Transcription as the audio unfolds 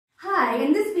Hi,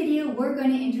 in this video, we're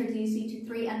going to introduce you to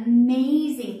three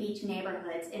amazing beach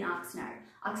neighborhoods in Oxnard.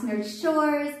 Oxnard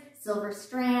Shores,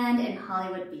 Strand, and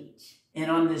Hollywood Beach.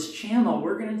 And on this channel,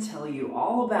 we're going to tell you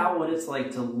all about what it's like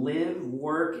to live,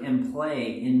 work, and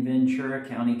play in Ventura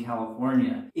County,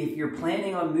 California. If you're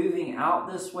planning on moving out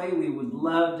this way, we would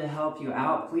love to help you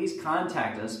out. Please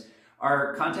contact us.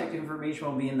 Our contact information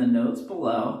will be in the notes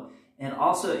below. And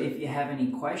also, if you have any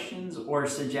questions or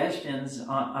suggestions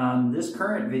on this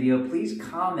current video, please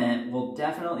comment. We'll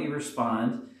definitely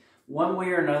respond. One way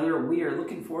or another, we are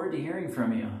looking forward to hearing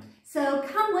from you. So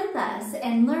come with us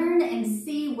and learn and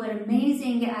see what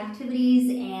amazing activities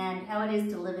and how it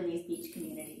is to live in these beach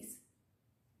communities.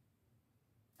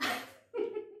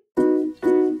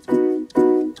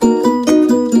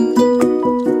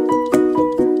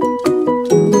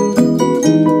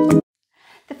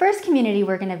 The first community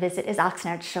we're going to visit is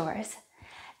Oxnard Shores.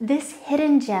 This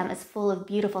hidden gem is full of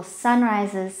beautiful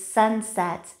sunrises,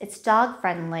 sunsets. It's dog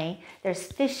friendly. There's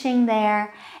fishing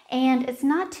there, and it's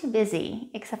not too busy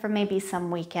except for maybe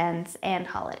some weekends and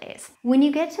holidays. When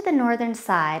you get to the northern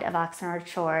side of Oxnard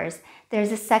Shores,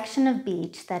 there's a section of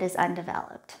beach that is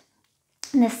undeveloped.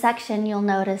 In this section, you'll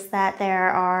notice that there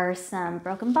are some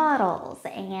broken bottles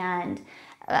and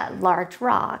large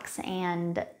rocks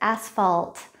and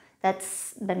asphalt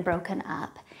that's been broken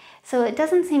up. So it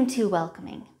doesn't seem too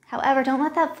welcoming. However, don't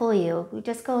let that fool you. We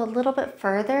just go a little bit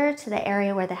further to the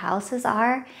area where the houses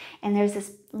are, and there's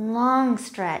this long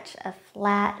stretch of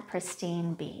flat,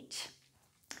 pristine beach.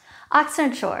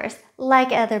 Oxnard Shores,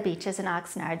 like other beaches in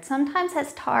Oxnard, sometimes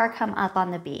has tar come up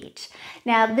on the beach.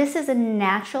 Now, this is a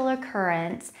natural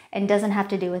occurrence and doesn't have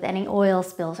to do with any oil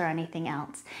spills or anything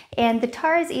else. And the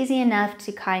tar is easy enough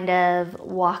to kind of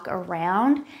walk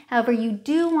around. However, you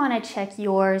do want to check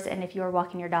yours, and if you're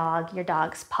walking your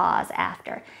dog's paws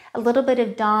after. A little bit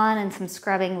of Dawn and some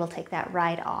scrubbing will take that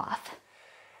right off.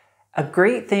 A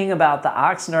great thing about the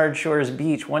Oxnard Shores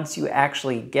beach, once you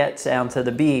actually get down to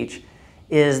the beach,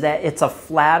 is that it's a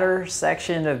flatter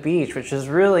section of beach, which is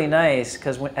really nice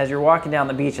because as you're walking down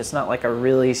the beach, it's not like a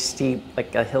really steep,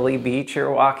 like a hilly beach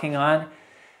you're walking on.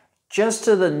 Just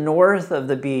to the north of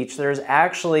the beach, there's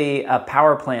actually a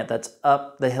power plant that's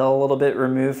up the hill a little bit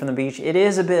removed from the beach. It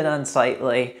is a bit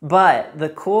unsightly, but the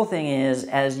cool thing is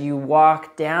as you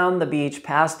walk down the beach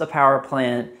past the power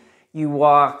plant, you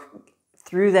walk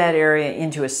through that area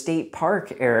into a state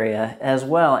park area as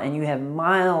well, and you have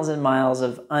miles and miles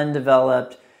of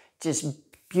undeveloped, just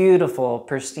beautiful,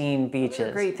 pristine beaches.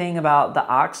 The great thing about the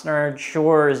Oxnard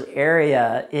Shores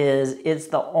area is it's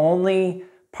the only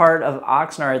part of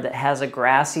Oxnard that has a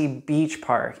grassy beach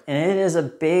park, and it is a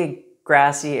big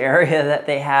grassy area that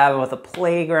they have with a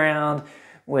playground,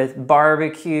 with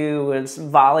barbecue, with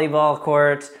some volleyball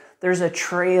courts. There's a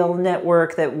trail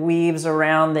network that weaves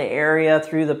around the area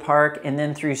through the park and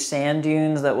then through sand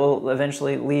dunes that will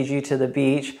eventually lead you to the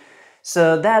beach.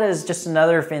 So that is just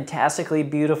another fantastically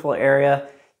beautiful area.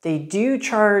 They do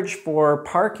charge for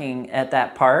parking at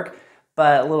that park,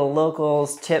 but a little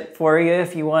locals tip for you.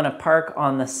 If you want to park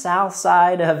on the south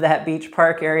side of that beach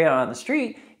park area on the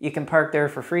street, you can park there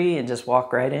for free and just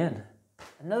walk right in.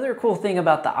 Another cool thing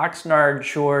about the Oxnard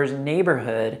Shores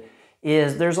neighborhood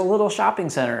is there's a little shopping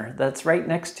center that's right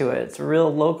next to it. It's a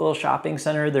real local shopping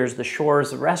center. There's the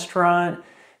Shores restaurant,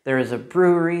 there's a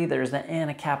brewery, there's the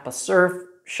Anacapa surf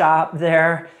shop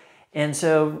there. And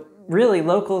so really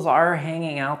locals are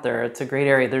hanging out there. It's a great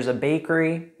area. There's a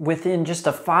bakery. Within just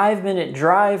a 5-minute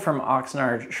drive from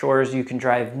Oxnard Shores, you can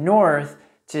drive north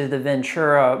to the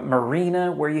Ventura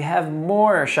Marina where you have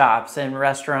more shops and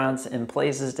restaurants and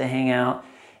places to hang out.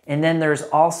 And then there's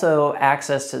also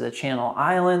access to the Channel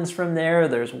Islands from there.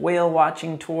 There's whale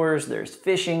watching tours, there's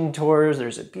fishing tours,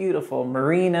 there's a beautiful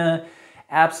marina,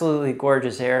 absolutely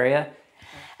gorgeous area.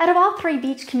 Out of all three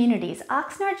beach communities,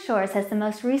 Oxnard Shores has the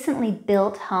most recently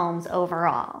built homes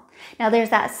overall. Now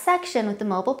there's that section with the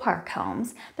mobile park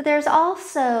homes, but there's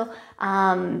also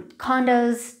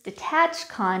condos, detached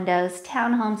condos,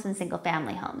 townhomes, and single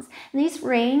family homes. And these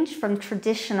range from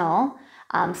traditional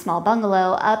small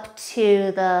bungalow up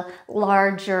to the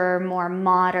larger, more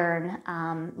modern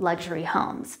luxury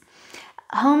homes.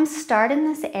 Homes start in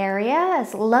this area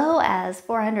as low as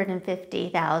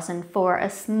 $450,000 for a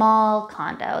small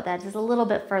condo that is a little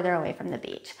bit further away from the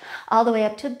beach, all the way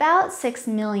up to about $6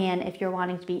 million if you're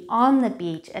wanting to be on the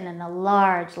beach and in a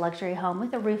large luxury home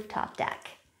with a rooftop deck.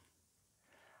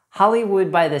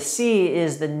 Hollywood by the Sea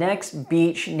is the next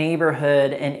beach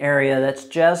neighborhood and area that's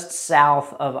just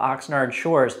south of Oxnard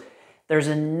Shores. There's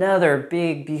another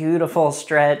big, beautiful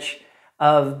stretch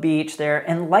of beach there.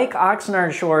 And like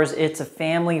Oxnard Shores, it's a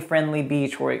family-friendly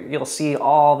beach where you'll see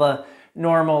all the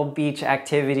normal beach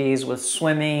activities with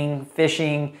swimming,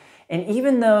 fishing, and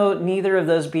even though neither of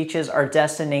those beaches are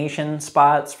destination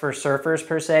spots for surfers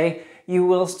per se, you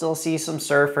will still see some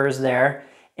surfers there.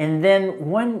 And then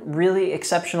one really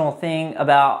exceptional thing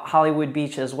about Hollywood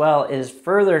Beach as well is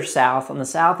further south, on the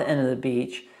south end of the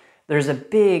beach, there's a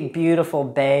big, beautiful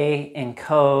bay and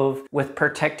cove with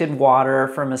protected water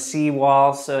from a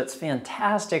seawall. So it's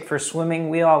fantastic for swimming.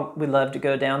 We love to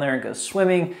go down there and go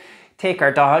swimming, take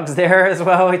our dogs there as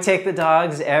well. We take the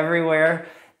dogs everywhere.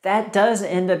 That does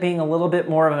end up being a little bit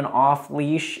more of an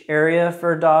off-leash area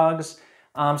for dogs.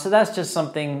 So that's just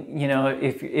something, you know,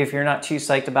 if you're not too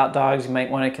psyched about dogs, you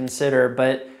might want to consider.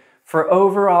 But for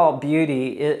overall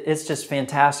beauty, it's just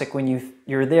fantastic. When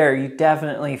you're there, you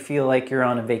definitely feel like you're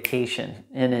on a vacation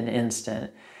in an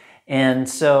instant. And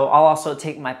so I'll also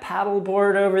take my paddle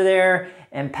board over there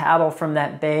and paddle from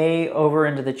that bay over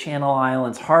into the Channel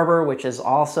Islands Harbor, which is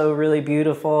also really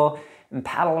beautiful, and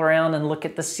paddle around and look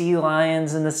at the sea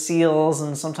lions and the seals,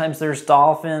 and sometimes there's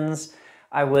dolphins.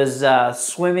 I was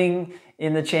swimming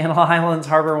in the Channel Islands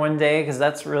Harbor one day because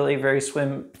that's really very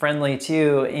swim friendly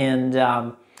too, and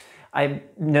I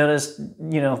noticed,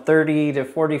 you know, 30 to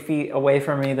 40 feet away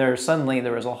from me there, suddenly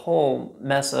there was a whole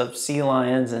mess of sea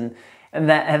lions, and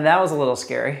that was a little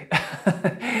scary.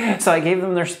 So I gave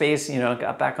them their space, you know,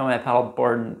 got back on my paddle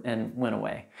board and went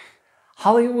away.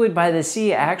 Hollywood by the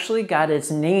Sea actually got its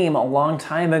name a long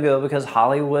time ago because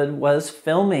Hollywood was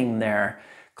filming there.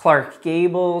 Clark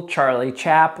Gable, Charlie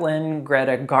Chaplin,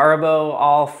 Greta Garbo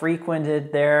all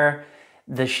frequented there.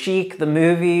 The Chic, the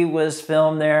movie, was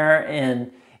filmed there,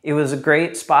 and it was a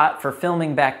great spot for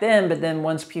filming back then, but then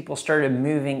once people started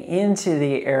moving into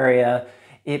the area,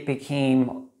 it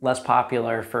became less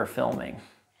popular for filming.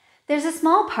 There's a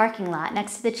small parking lot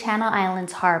next to the Channel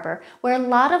Islands Harbor where a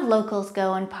lot of locals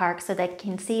go and park so they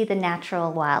can see the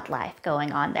natural wildlife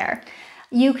going on there.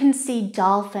 You can see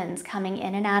dolphins coming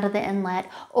in and out of the inlet,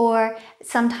 or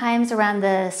sometimes around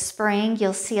the spring,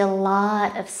 you'll see a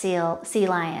lot of sea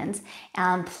lions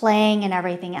playing and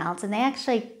everything else. And they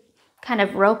actually kind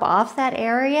of rope off that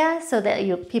area so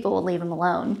that people will leave them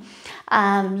alone.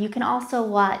 You can also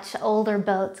watch older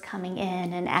boats coming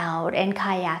in and out, and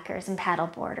kayakers and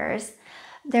paddleboarders.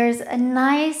 There's a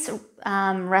nice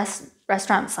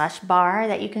restaurant/bar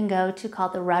that you can go to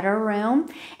called the Rudder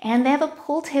Room, and they have a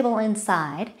pool table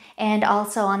inside, and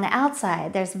also on the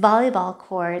outside there's volleyball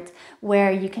courts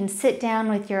where you can sit down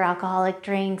with your alcoholic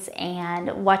drinks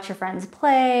and watch your friends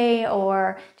play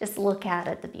or just look out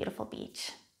at the beautiful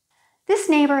beach. This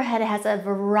neighborhood has a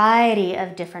variety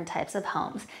of different types of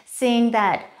homes, seeing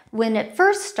that when it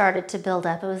first started to build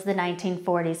up, it was the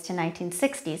 1940s to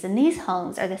 1960s, and these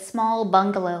homes are the small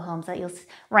bungalow homes that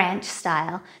ranch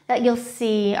style, that you'll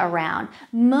see around.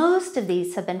 Most of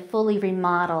these have been fully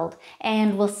remodeled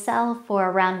and will sell for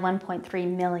around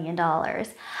 $1.3 million.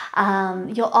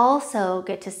 You'll also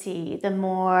get to see the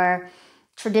more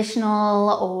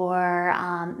traditional or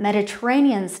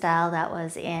Mediterranean style that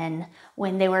was in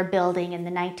when they were building in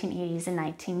the 1980s and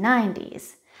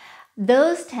 1990s.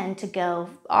 Those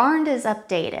aren't as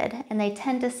updated, and they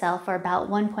tend to sell for about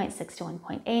 1.6 to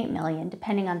 1.8 million,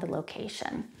 depending on the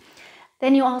location.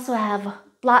 Then you also have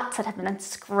lots that have been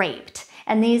scraped,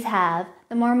 and these have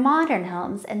the more modern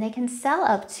homes, and they can sell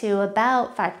up to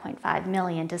about $5.5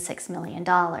 million to $6 million,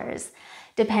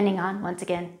 depending on, once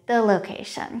again, the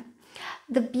location.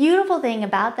 The beautiful thing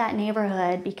about that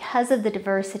neighborhood, because of the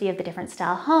diversity of the different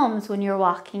style homes, when you're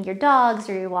walking your dogs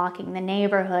or you're walking the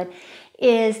neighborhood,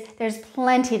 is there's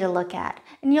plenty to look at.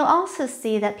 And you'll also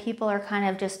see that people are kind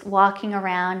of just walking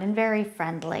around and very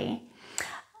friendly.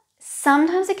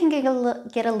 Sometimes it can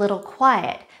get a little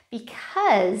quiet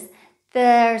because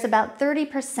there's about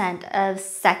 30% of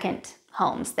second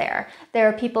homes there. There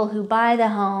are people who buy the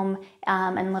home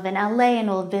and live in LA and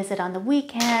will visit on the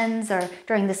weekends or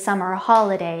during the summer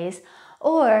holidays.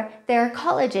 Or there are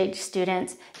college-age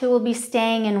students who will be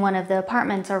staying in one of the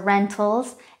apartments or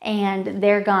rentals, and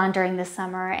they're gone during the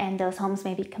summer, and those homes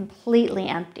may be completely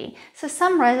empty. So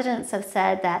some residents have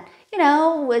said that, you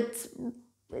know,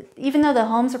 even though the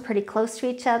homes are pretty close to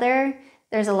each other,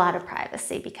 there's a lot of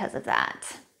privacy because of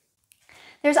that.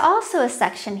 There's also a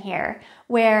section here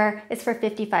where it's for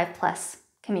 55 plus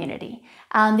community.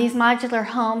 These modular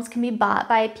homes can be bought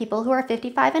by people who are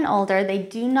 55 and older. They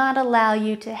do not allow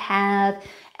you to have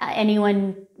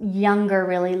anyone younger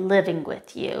really living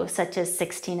with you, such as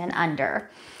 16 and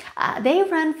under. They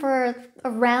run for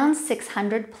around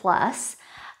 600 plus.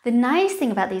 The nice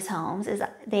thing about these homes is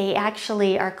they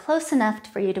actually are close enough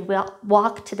for you to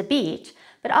walk to the beach,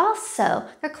 but also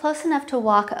they're close enough to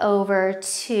walk over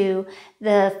to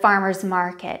the farmer's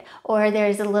market, or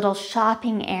there's a little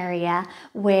shopping area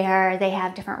where they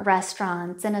have different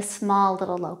restaurants and a small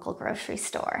little local grocery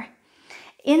store.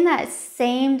 In that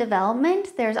same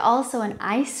development, there's also an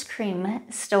ice cream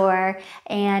store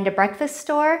and a breakfast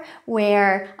store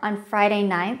where on Friday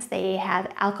nights they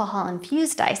have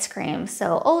alcohol-infused ice cream,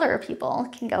 so older people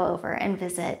can go over and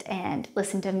visit and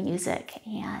listen to music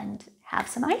and have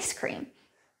some ice cream.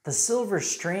 The Silver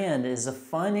Strand is a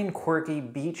fun and quirky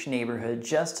beach neighborhood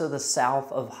just to the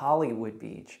south of Hollywood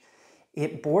Beach.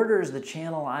 It borders the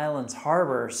Channel Islands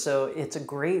harbor, so it's a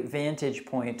great vantage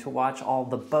point to watch all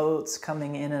the boats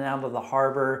coming in and out of the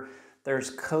harbor. There's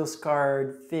Coast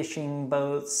Guard, fishing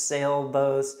boats,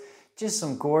 sailboats, just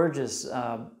some gorgeous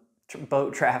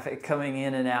boat traffic coming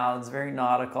in and out. It's very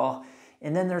nautical.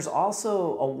 And then there's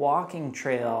also a walking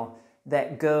trail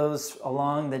that goes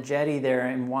along the jetty there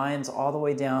and winds all the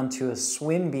way down to a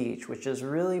swim beach, which is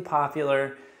really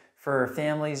popular for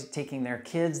families taking their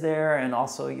kids there, and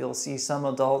also you'll see some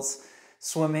adults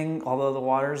swimming, although the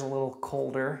water's a little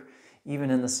colder,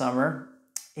 even in the summer.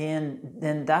 And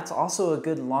then that's also a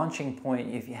good launching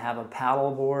point if you have a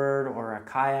paddleboard or a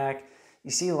kayak. You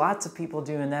see lots of people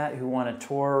doing that who want to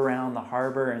tour around the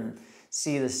harbor and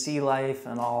see the sea life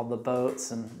and all the boats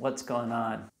and what's going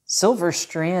on. Silver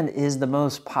Strand is the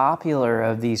most popular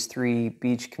of these three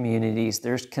beach communities.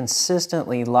 There's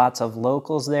consistently lots of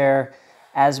locals there.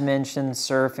 As mentioned,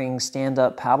 surfing,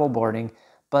 stand-up paddleboarding,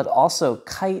 but also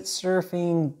kite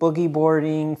surfing, boogie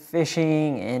boarding,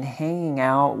 fishing, and hanging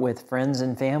out with friends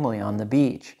and family on the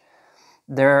beach.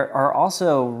 There are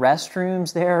also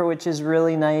restrooms there, which is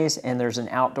really nice, and there's an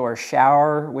outdoor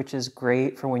shower, which is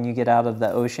great for when you get out of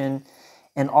the ocean,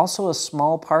 and also a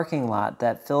small parking lot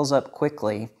that fills up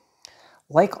quickly.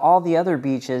 Like all the other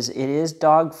beaches, it is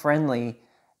dog-friendly,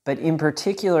 but in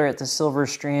particular at the Silver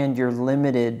Strand, you're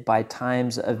limited by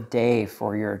times of day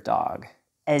for your dog.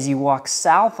 As you walk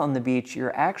south on the beach,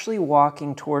 you're actually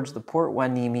walking towards the Port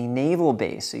Hueneme Naval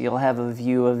Base, so you'll have a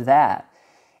view of that.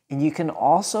 And you can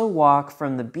also walk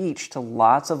from the beach to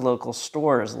lots of local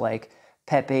stores like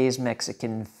Pepe's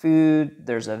Mexican Food.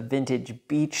 There's a vintage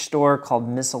beach store called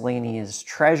Miscellaneous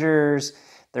Treasures.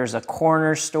 There's a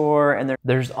corner store, and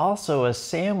there's also a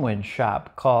sandwich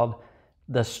shop called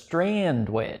the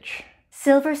Strandwich.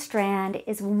 Silver Strand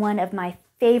is one of my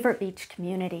favorite beach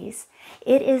communities.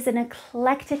 It is an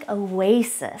eclectic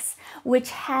oasis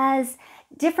which has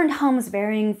different homes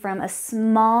varying from a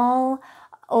small,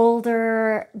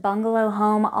 older bungalow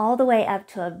home all the way up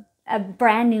to a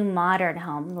brand new modern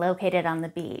home located on the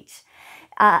beach.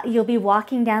 You'll be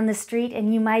walking down the street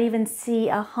and you might even see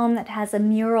a home that has a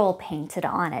mural painted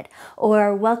on it,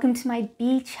 or welcome to my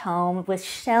beach home with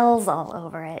shells all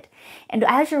over it. And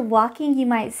as you're walking, you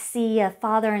might see a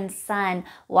father and son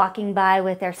walking by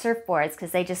with their surfboards because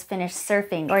they just finished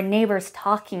surfing, or neighbors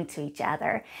talking to each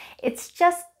other. It's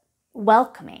just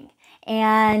welcoming,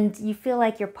 and you feel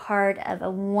like you're part of a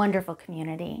wonderful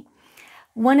community.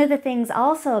 One of the things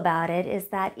also about it is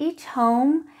that each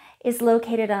home is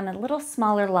located on a little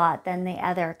smaller lot than the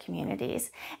other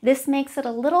communities. This makes it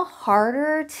a little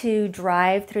harder to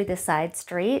drive through the side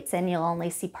streets, and you'll only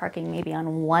see parking maybe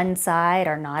on one side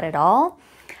or not at all.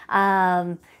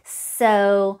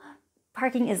 So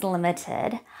parking is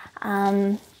limited.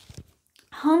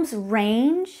 Homes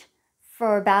range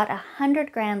for about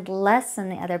 $100,000 less than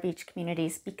the other beach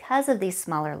communities because of these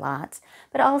smaller lots,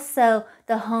 but also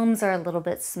the homes are a little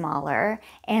bit smaller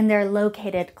and they're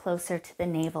located closer to the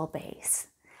naval base.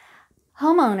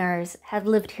 Homeowners have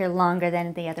lived here longer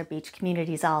than the other beach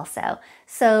communities also,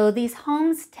 so these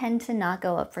homes tend to not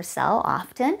go up for sale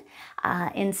often.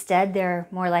 Instead, they're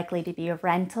more likely to be a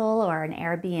rental or an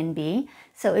Airbnb.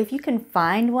 So if you can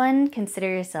find one, consider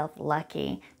yourself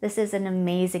lucky. This is an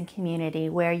amazing community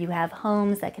where you have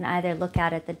homes that can either look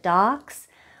out at the docks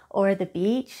or the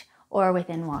beach or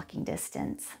within walking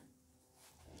distance.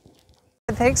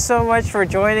 Thanks so much for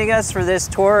joining us for this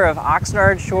tour of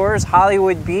Oxnard Shores,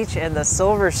 Hollywood Beach, and the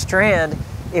Silver Strand.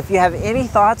 If you have any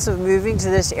thoughts of moving to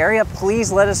this area, please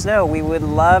let us know. We would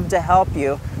love to help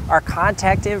you. Our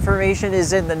contact information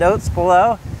is in the notes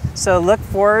below, so look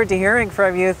forward to hearing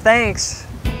from you. Thanks.